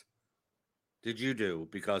things did you do?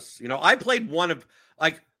 Because I played one of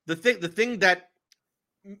like the thing that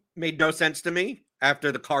made no sense to me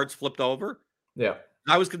after the cards flipped over. Yeah.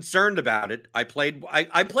 I was concerned about it. I played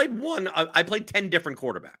 10 different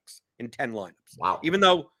quarterbacks in 10 lineups. Wow. Even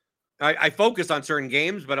though I focused on certain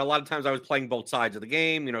games, but a lot of times I was playing both sides of the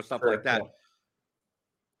game, stuff like that. Yeah.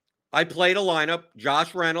 I played a lineup: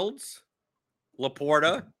 Josh Reynolds,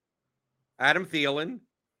 Laporta, Adam Thielen,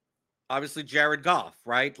 obviously Jared Goff,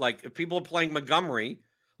 right? Like if people are playing Montgomery,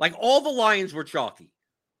 like all the Lions were chalky.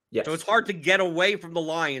 Yes. So it's hard to get away from the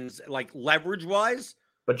Lions, like leverage-wise.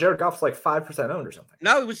 But Jared Goff's like 5% owned or something.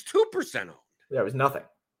 No, it was 2% owned. Yeah, it was nothing.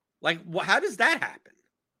 Like, how does that happen?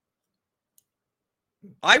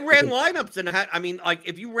 I ran lineups and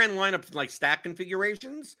if you ran lineups in like stack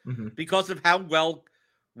configurations, because of how well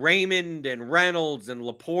Raymond and Reynolds and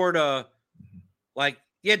Laporta,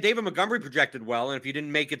 David Montgomery projected well. And if you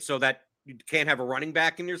didn't make it so that you can't have a running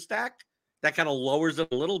back in your stack, that kind of lowers it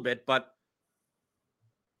a little bit. But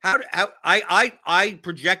I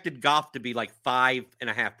projected Goff to be like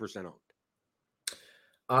 5.5% owned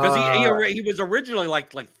because he was originally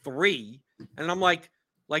like 3, and I'm like,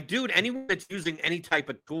 dude, anyone that's using any type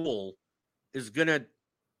of tool is gonna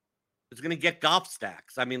get Goff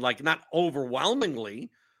stacks. I mean, like not overwhelmingly,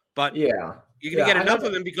 but you're gonna get enough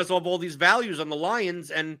of them because of all these values on the Lions,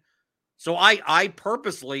 and so I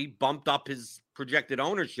purposely bumped up his projected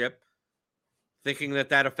ownership, thinking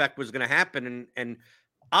that effect was going to happen, and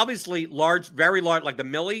obviously very large, like the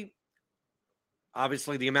Millie,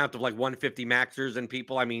 obviously the amount of like 150 maxers and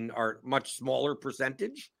people, are much smaller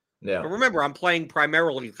percentage. Yeah. But remember, I'm playing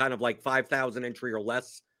primarily kind of like 5,000 entry or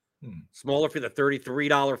less. Smaller for the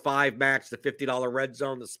 $33 5 max, the $50 red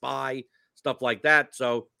zone, the spy, stuff like that.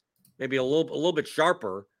 So maybe a little bit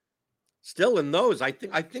sharper. Still in those, I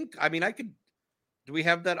think, I could, do we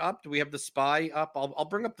have that up? Do we have the spy up? I'll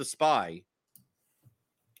bring up the spy.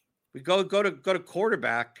 We go to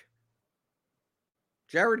quarterback.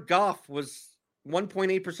 Jared Goff was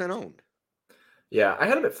 1.8% owned. Yeah, I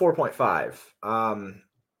had him at 4.5.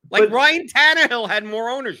 Ryan Tannehill had more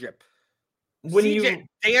ownership.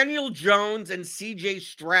 Daniel Jones and CJ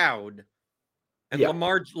Stroud and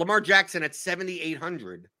Lamar Jackson at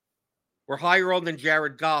 7,800 were higher owned than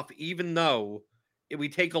Jared Goff, even though if we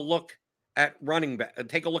take a look at running back,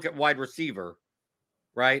 take a look at wide receiver,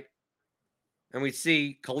 right? And we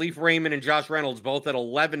see Khalif Raymond and Josh Reynolds both at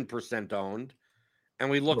 11% owned. And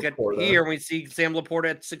we look at here and we see Sam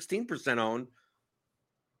Laporta at 16% owned.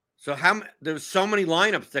 So there's so many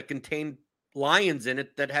lineups that contain Lions in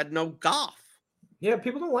it that had no Goff. Yeah,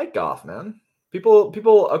 people don't like Goff, man.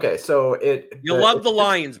 People. Okay, so love the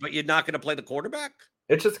Lions, but you're not going to play the quarterback.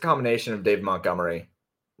 It's just a combination of Dave Montgomery.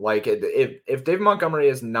 Like if Dave Montgomery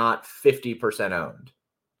is not 50% owned,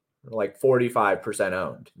 like 45%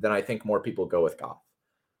 owned, then I think more people go with Goff.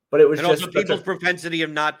 But it was and just also people's propensity of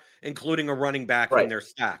not including a running back in their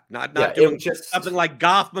stack, not doing something like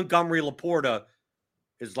Goff, Montgomery, Laporta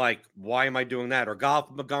is like, why am I doing that? Or Goff,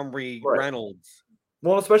 Montgomery, Reynolds.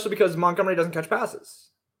 Well, especially because Montgomery doesn't catch passes.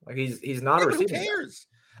 Like he's not a receiver. Who cares?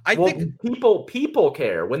 I think people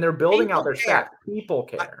care when they're building out their stack. People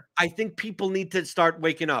care. I think people need to start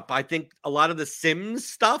waking up. I think a lot of the Sims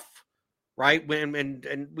stuff, right?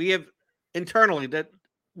 And we have internally that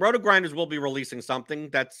Roto Grinders will be releasing something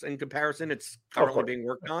that's in comparison. It's currently being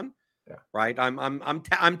worked on. Yeah. Right. I'm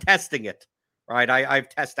testing it. Right. I have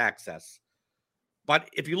test access. But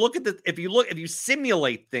if you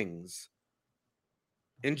simulate things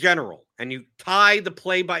in general and you tie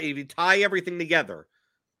if you tie everything together,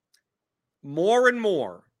 more and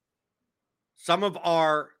more, some of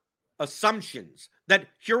our assumptions that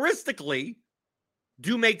heuristically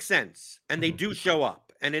do make sense and they do show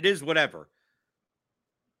up and it is whatever.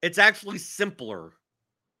 It's actually simpler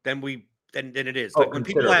than it is. Like when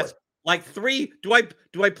people ask, like do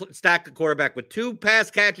I stack a quarterback with 2 pass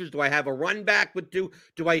catchers? Do I have a run back with 2?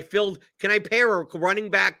 Can I pair a running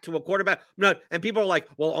back to a quarterback? No. And people are like,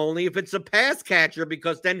 well, only if it's a pass catcher,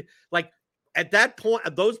 because then like at that point,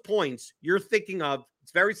 at those points, you're thinking of,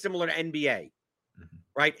 it's very similar to NBA,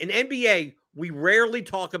 right? In NBA, we rarely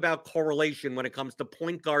talk about correlation when it comes to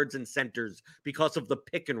point guards and centers because of the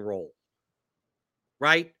pick and roll,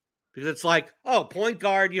 right? Because it's like, oh, point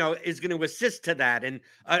guard, is going to assist to that. And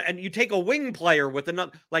you take a wing player with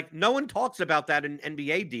another, like no one talks about that in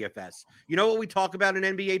NBA DFS. You know what we talk about in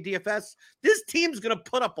NBA DFS? This team's going to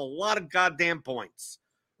put up a lot of goddamn points,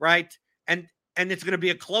 right? And it's going to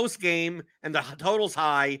be a close game and the total's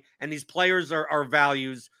high and these players are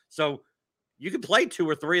values. So you can play 2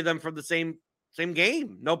 or 3 of them from the same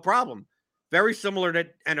game. No problem. Very similar to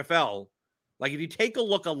NFL. Like if you take a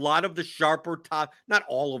look, a lot of the sharper top, not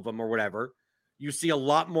all of them or whatever, you see a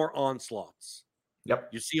lot more onslaughts. Yep.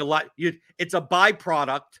 You see a lot. It's a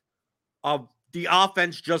byproduct of the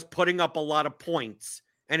offense just putting up a lot of points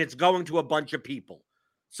and it's going to a bunch of people.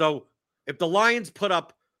 So if the Lions put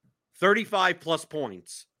up 35 plus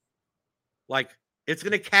points, like it's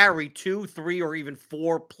going to carry 2, 3, or even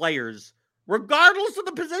 4 players, regardless of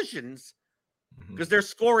the positions, because they're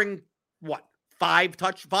scoring 5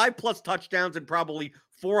 plus touchdowns and probably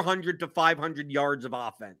 400 to 500 yards of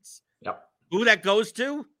offense. Yep. Who that goes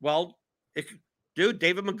to? Well,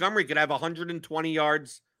 David Montgomery could have 120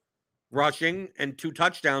 yards rushing and 2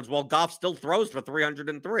 touchdowns while Goff still throws for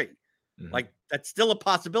 303. Like that's still a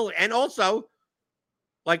possibility. And also,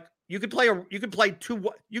 like you could play 2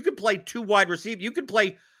 wide receivers. You could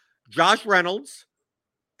play Josh Reynolds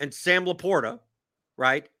and Sam Laporta,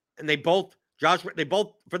 right? And they both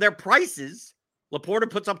for their prices, Laporta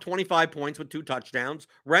puts up 25 points with 2 touchdowns.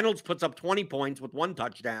 Reynolds puts up 20 points with 1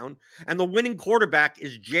 touchdown. And the winning quarterback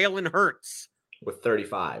is Jalen Hurts. With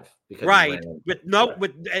 35. Right.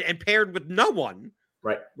 And paired with no one.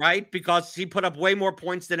 Right. Because he put up way more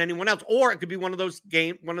points than anyone else. Or it could be one of those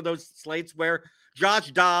slates where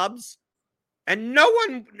Josh Dobbs and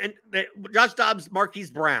Josh Dobbs,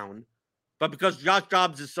 Marquise Brown, but because Josh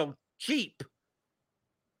Dobbs is so cheap,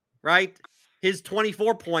 right? His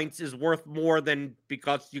 24 points is worth more than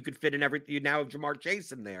because you could fit in everything. You now have Jamar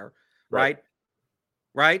Chase in there, right?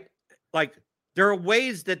 Right? Like there are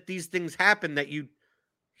ways that these things happen that you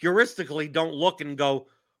heuristically don't look and go,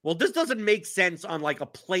 well, this doesn't make sense on like a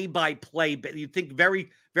play-by-play, but you think very,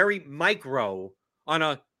 very micro on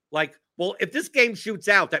a like, well, if this game shoots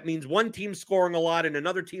out, that means one team scoring a lot and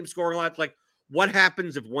another team scoring a lot. It's like, what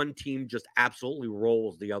happens if one team just absolutely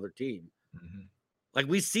rolls the other team? Like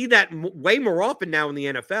we see that way more often now in the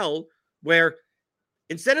NFL, where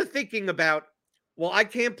instead of thinking about, well, I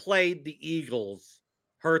can't play the Eagles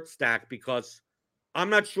Hurts stack because I'm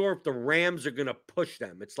not sure if the Rams are going to push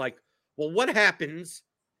them. It's like, well, what happens?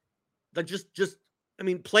 That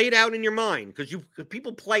play it out in your mind because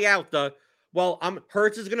people play out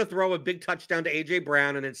Hurts is going to throw a big touchdown to AJ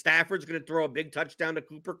Brown, and then Stafford's going to throw a big touchdown to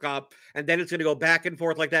Cooper Kupp, and then it's going to go back and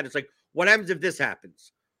forth like that. It's like, what happens if this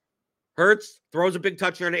happens? Hurts throws a big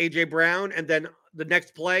touchdown to AJ Brown, and then the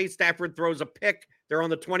next play, Stafford throws a pick. They're on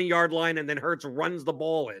the 20-yard line, and then Hurts runs the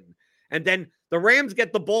ball in. And then the Rams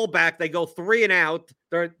get the ball back. They go 3 and out.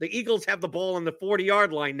 The Eagles have the ball on the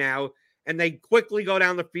 40-yard line now, and they quickly go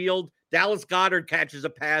down the field. Dallas Goedert catches a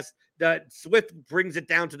pass. Swift brings it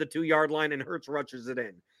down to the 2-yard line, and Hurts rushes it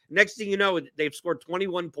in. Next thing you know, they've scored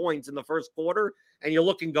 21 points in the first quarter, and you're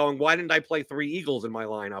looking going, why didn't I play 3 Eagles in my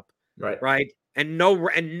lineup? Right. And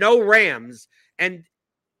no Rams. And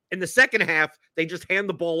in the second half, they just hand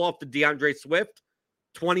the ball off to DeAndre Swift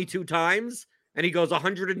 22 times, and he goes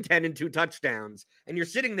 110 and 2 touchdowns. And you're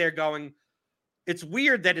sitting there going, it's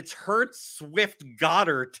weird that it's Hurts, Swift,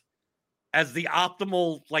 Goddard as the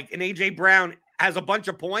optimal, like, and A.J. Brown has a bunch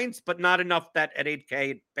of points, but not enough that at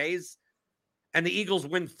 8K it pays. And the Eagles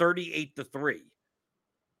win 38-3.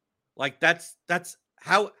 Like, that's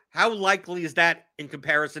how likely is that in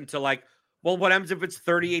comparison to, like, well, what happens if it's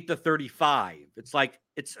 38-35? It's like,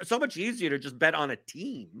 it's so much easier to just bet on a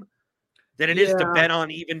team than it is to bet on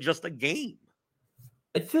even just a game.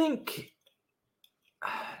 I think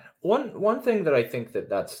one thing that I think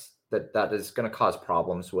that is going to cause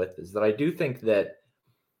problems with is that I do think that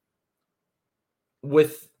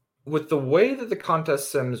with the way that the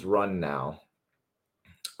contest sims run now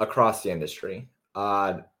across the industry,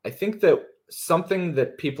 I think that something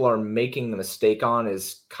that people are making the mistake on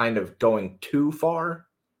is kind of going too far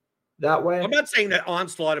that way. I'm not saying that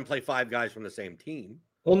Onslaught and play 5 guys from the same team.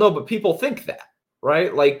 Well, no, but people think that,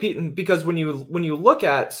 right? Like, because when you look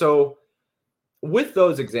at, so with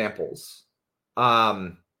those examples,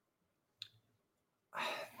 I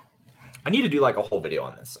need to do like a whole video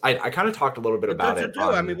on this. I kind of talked a little bit about it.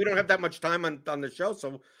 I mean, we don't have that much time on the show,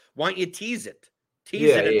 so why don't you tease it?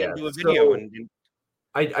 And do a video.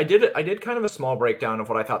 I did kind of a small breakdown of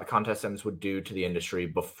what I thought the contest sims would do to the industry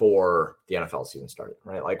before the NFL season started,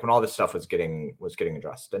 right? Like when all this stuff was getting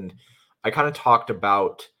addressed. And I kind of talked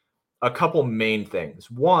about a couple main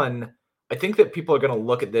things. One, I think that people are going to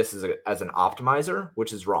look at this as an optimizer,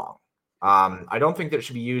 which is wrong. I don't think that it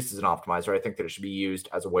should be used as an optimizer. I think that it should be used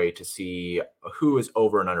as a way to see who is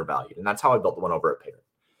over and undervalued. And that's how I built the one over at Pater.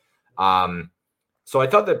 So I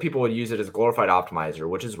thought that people would use it as a glorified optimizer,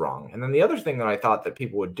 which is wrong. And then the other thing that I thought that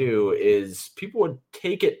people would do is people would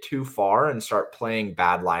take it too far and start playing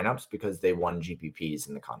bad lineups because they won GPPs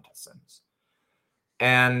in the contest sims.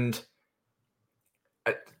 And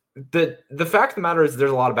the fact of the matter is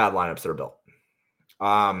there's a lot of bad lineups that are built.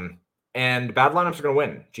 And bad lineups are going to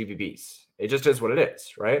win GPPs. It just is what it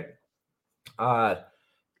is, right?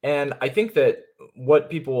 And I think that what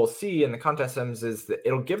people will see in the contest sims is that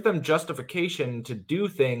it'll give them justification to do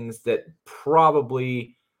things that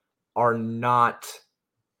probably are not,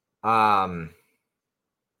 what's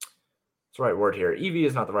the right word here? EV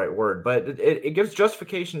is not the right word, but it gives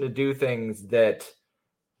justification to do things that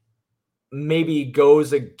maybe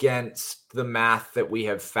goes against the math that we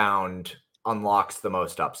have found unlocks the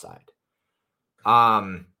most upside.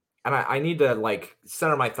 And I need to like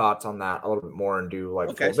center my thoughts on that a little bit more and do like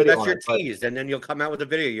okay. So that's your tease, and then you'll come out with a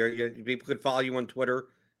video. People could follow you on Twitter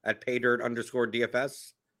at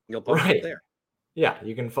paydirt_DFS. You'll post it there. Yeah,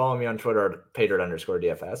 you can follow me on Twitter at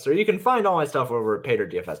paydirt_DFS, or you can find all my stuff over at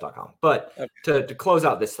paydirtdfs.com. But to close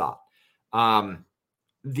out this thought,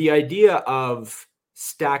 the idea of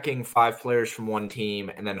stacking 5 players from one team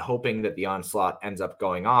and then hoping that the onslaught ends up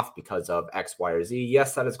going off because of X, Y, or Z.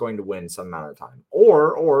 Yes, that is going to win some amount of time.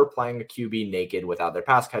 Or playing a QB naked without their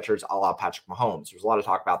pass catchers, a la Patrick Mahomes. There's a lot of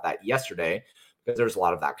talk about that yesterday because there's a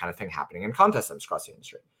lot of that kind of thing happening in contest sims across the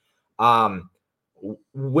industry.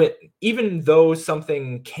 Even though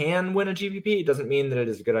something can win a GPP, it doesn't mean that it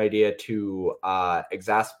is a good idea to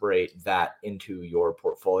exacerbate that into your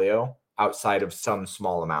portfolio outside of some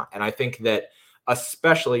small amount. And I think that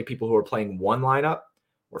especially people who are playing 1 lineup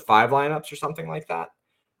or 5 lineups or something like that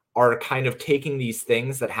are kind of taking these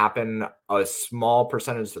things that happen a small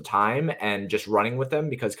percentage of the time and just running with them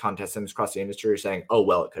because contest sims across the industry are saying, oh,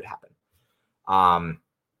 well, it could happen.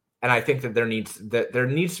 And I think that there needs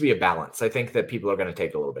to be a balance. I think that people are going to take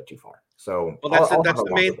it a little bit too far. So that's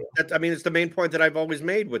the main. It's the main point that I've always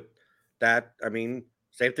made with that. I mean,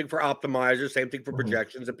 same thing for optimizers, same thing for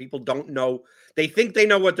projections. And people don't know. They think they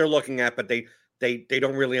know what they're looking at, but they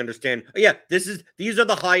don't really understand. Yeah, these are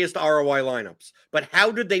the highest ROI lineups. But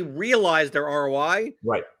how did they realize their ROI?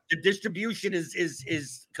 Right. The distribution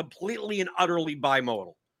is completely and utterly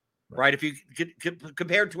bimodal. Right. If you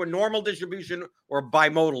compare it to a normal distribution or a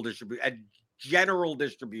bimodal distribution, at general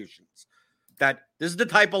distributions, that this is the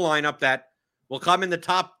type of lineup that will come in the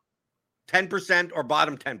top 10% or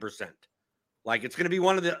bottom 10%. Like it's going to be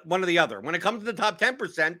one or the other. When it comes to the top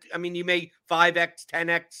 10%, I mean, you may 5x,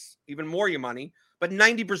 10x, even more your money, but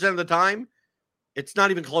 90% of the time, it's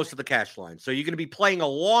not even close to the cash line. So you're going to be playing a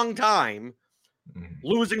long time,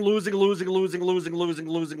 losing,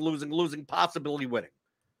 possibly winning.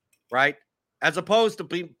 Right? As opposed to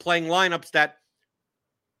playing lineups that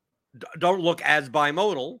don't look as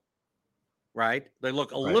bimodal, right? They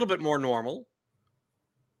look a little bit more normal,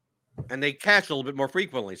 and they cash a little bit more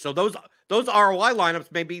frequently. So those ROI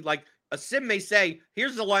lineups may be like a sim may say,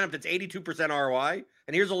 here's a lineup that's 82% ROI,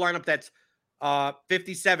 and here's a lineup that's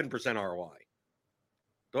 57% ROI.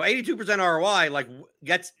 So 82% ROI like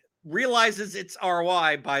realizes its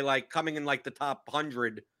ROI by like coming in like the top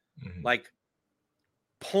 100, like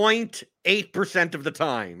 0.8% of the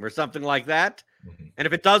time or something like that. And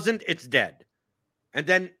if it doesn't, it's dead. And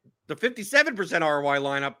then the 57% ROI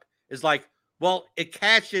lineup is like, well, it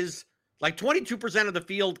cashes like 22% of the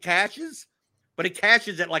field cashes, but it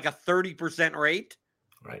cashes at like a 30% rate.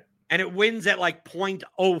 Right. And it wins at like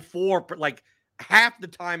 0.04, like half the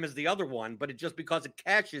time as the other one, but it just because it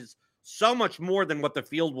cashes so much more than what the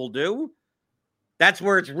field will do. That's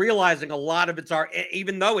where it's realizing a lot of its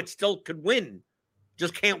even though it still could win,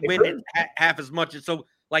 just can't win it half as much. So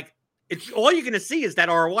like it's all you're going to see is that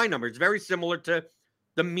ROI number. It's very similar to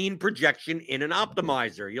the mean projection in an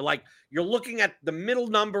optimizer. You're looking at the middle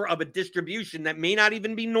number of a distribution that may not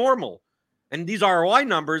even be normal. And these ROI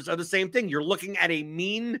numbers are the same thing. You're looking at a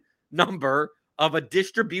mean number of a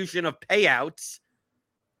distribution of payouts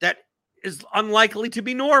that is unlikely to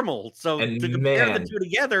be normal. So to compare the two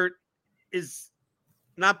together is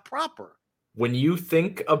not proper. When you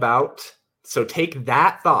think about, so take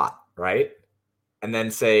that thought, right? And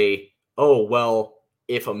then say, oh, well,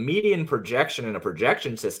 if a median projection in a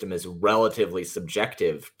projection system is relatively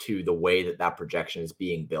subjective to the way that projection is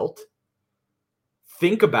being built,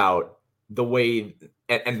 think about the way,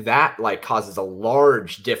 and that like causes a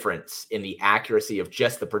large difference in the accuracy of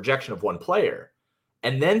just the projection of one player.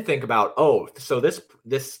 And then think about, oh, so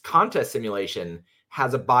this contest simulation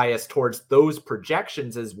has a bias towards those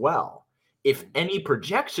projections as well. If any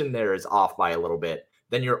projection there is off by a little bit,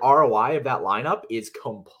 then your ROI of that lineup is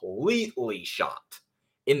completely shot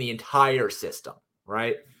in the entire system,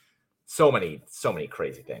 right? So many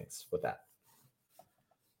crazy things with that.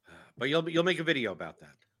 But you'll make a video about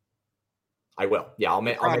that. I will. Yeah, I'll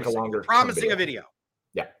make a longer promising a video.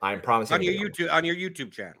 Yeah, I'm promising on your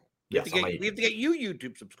YouTube channel. We have to get you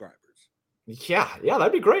YouTube subscribers. Yeah,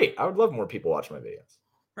 that'd be great. I would love more people watching my videos.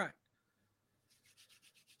 Right.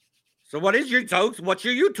 So what's your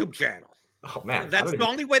YouTube channel? Oh man, that's the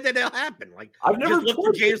only way that it'll happen. Like I've never looked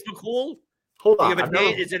for James McCool. Hold on.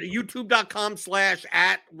 Is it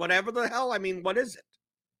youtube.com/@ whatever the hell? I mean, what is it?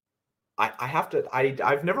 I have to.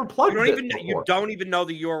 I've never plugged. You don't even know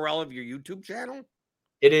the URL of your YouTube channel.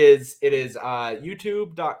 It is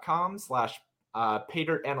youtube.com/Paydirt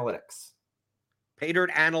Analytics.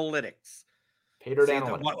 Paydirt Analytics. Paydirt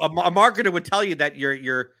Analytics. A marketer would tell you that your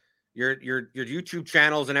YouTube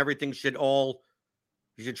channels and everything you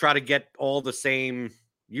should try to get all the same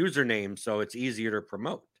username so it's easier to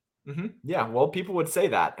promote. Mm-hmm. Yeah, well, people would say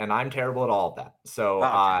that, and I'm terrible at all of that. So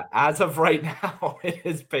as of right now, it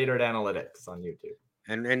is Paydirt Analytics on YouTube.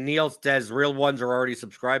 And Neil says real ones are already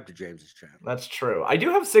subscribed to James's channel. That's true. I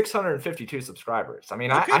do have 652 subscribers. I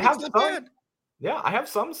mean, I have some. Bad. Yeah, I have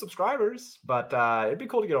some subscribers, but it'd be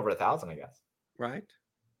cool to get over 1,000, I guess. Right.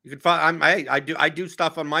 You can find. I do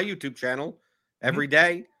stuff on my YouTube channel every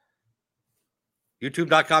day.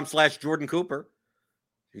 YouTube.com/Jordan Cooper.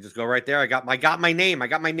 You just go right there. I got my name. I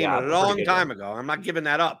got my name a long time ago. I'm not giving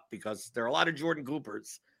that up because there are a lot of Jordan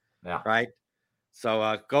Coopers. Yeah. Right.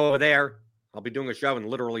 So go over there. I'll be doing a show in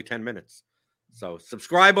literally 10 minutes. So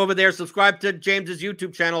subscribe over there. Subscribe to James's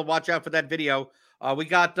YouTube channel. Watch out for that video. We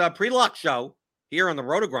got a pre-lock show here on the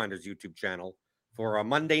Roto-Grinders YouTube channel for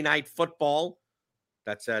Monday Night Football.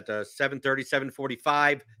 That's at 7:30,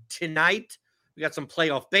 7:45 tonight. We got some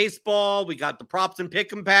playoff baseball. We got the props and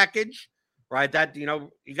pick'em package. Right, that you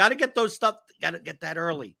got to get those stuff. Got to get that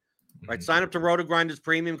early. Right, sign up to Roto-Grinders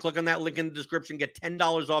Premium. Click on that link in the description. Get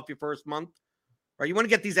 $10 off your first month. Right, you want to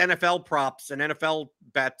get these NFL props and NFL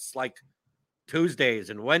bets like Tuesdays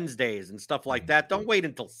and Wednesdays and stuff like that. Don't wait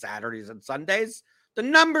until Saturdays and Sundays. The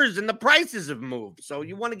numbers and the prices have moved, so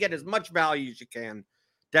you want to get as much value as you can.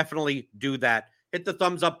 Definitely do that. Hit the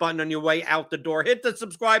thumbs up button on your way out the door. Hit the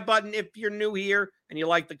subscribe button if you're new here and you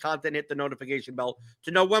like the content. Hit the notification bell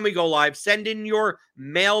to know when we go live. Send in your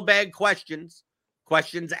mailbag questions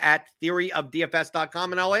at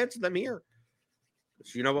theoryofdfs.com, and I'll answer them here.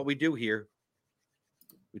 So you know what we do here.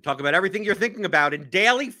 We talk about everything you're thinking about in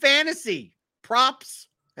daily fantasy, props,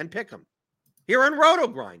 and pick'em here on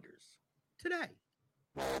Roto-Grinders today.